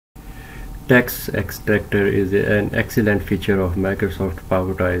Text extractor is an excellent feature of Microsoft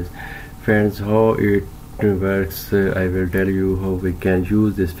Powertoys. Friends, how it works, I will tell you how we can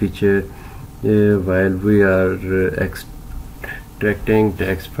use this feature while we are extracting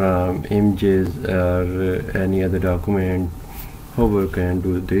text from images or any other document. How we can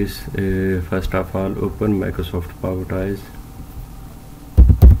do this? First of all, open Microsoft Powertoys.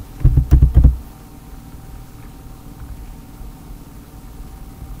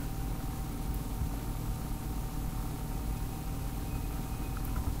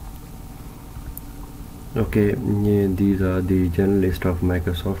 Okay, these are the general list of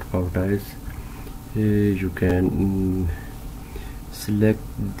Microsoft Powertoys. You can select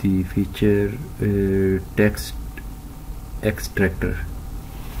the feature text extractor.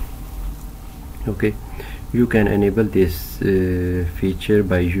 Okay, you can enable this feature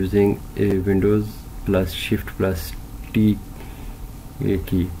by using Windows plus Shift plus T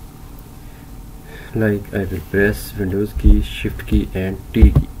key. Like I will press Windows key, Shift key and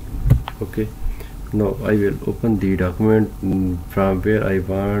T key. Okay, now I will open the document from where I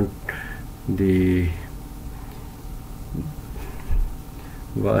want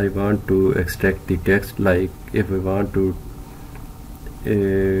to extract the text. Like if I want to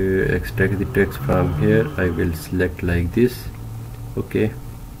extract the text from here, I will select like this. Okay,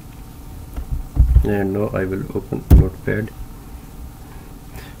 and now I will open Notepad.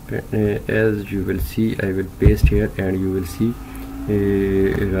 As you will see, I will paste here and you will see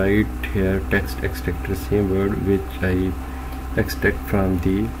right here text extractor, same word which I extract from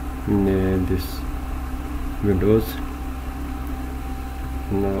the this Windows.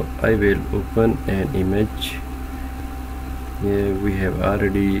 Now I will open an image. We have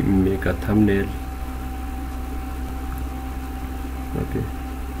already make a thumbnail. Okay,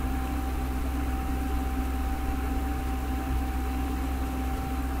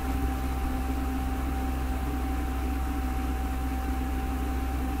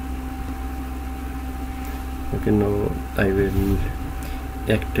 now I will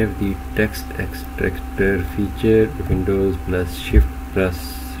activate the text extractor feature, Windows plus Shift plus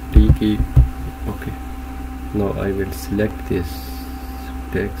T key. Okay, now I will select this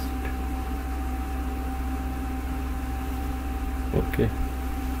text. Okay,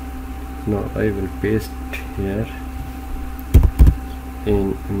 now I will paste here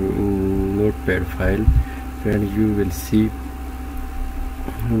in Notepad file, and you will see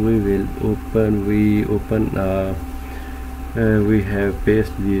we have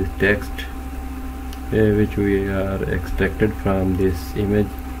pasted this text which we are extracted from this image,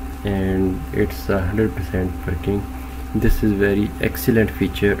 and it's 100% working. This is very excellent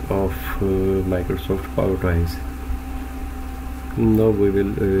feature of Microsoft Powertoys. Now we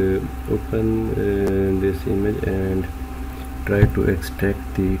will open this image and try to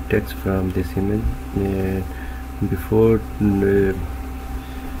extract the text from this image. Before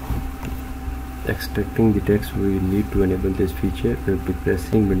extracting the text, we need to enable this feature by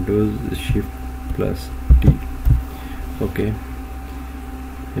pressing Windows Shift plus T. Okay,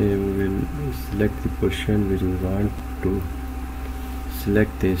 we will select the portion which we want to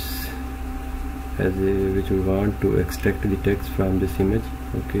select this as which we want to extract the text from this image.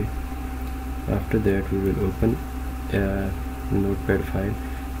 Okay, after that we will open a Notepad file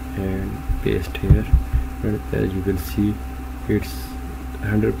and paste here, and as you will see, it's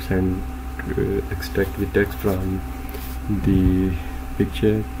 100% extract the text from the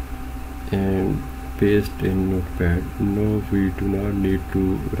picture and paste in Notepad. No, we do not need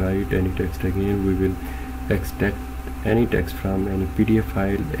to write any text again. We will extract any text from any PDF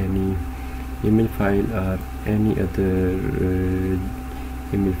file, any image file or any other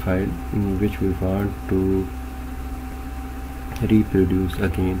image file which we want to reproduce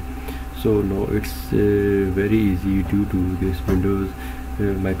again. So now it's very easy due to this Windows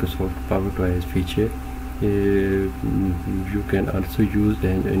Microsoft Powertoys feature. You can also use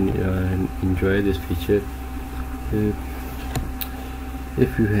and enjoy this feature.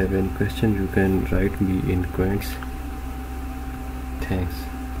 If you have any question, you can write me in comments. Thanks.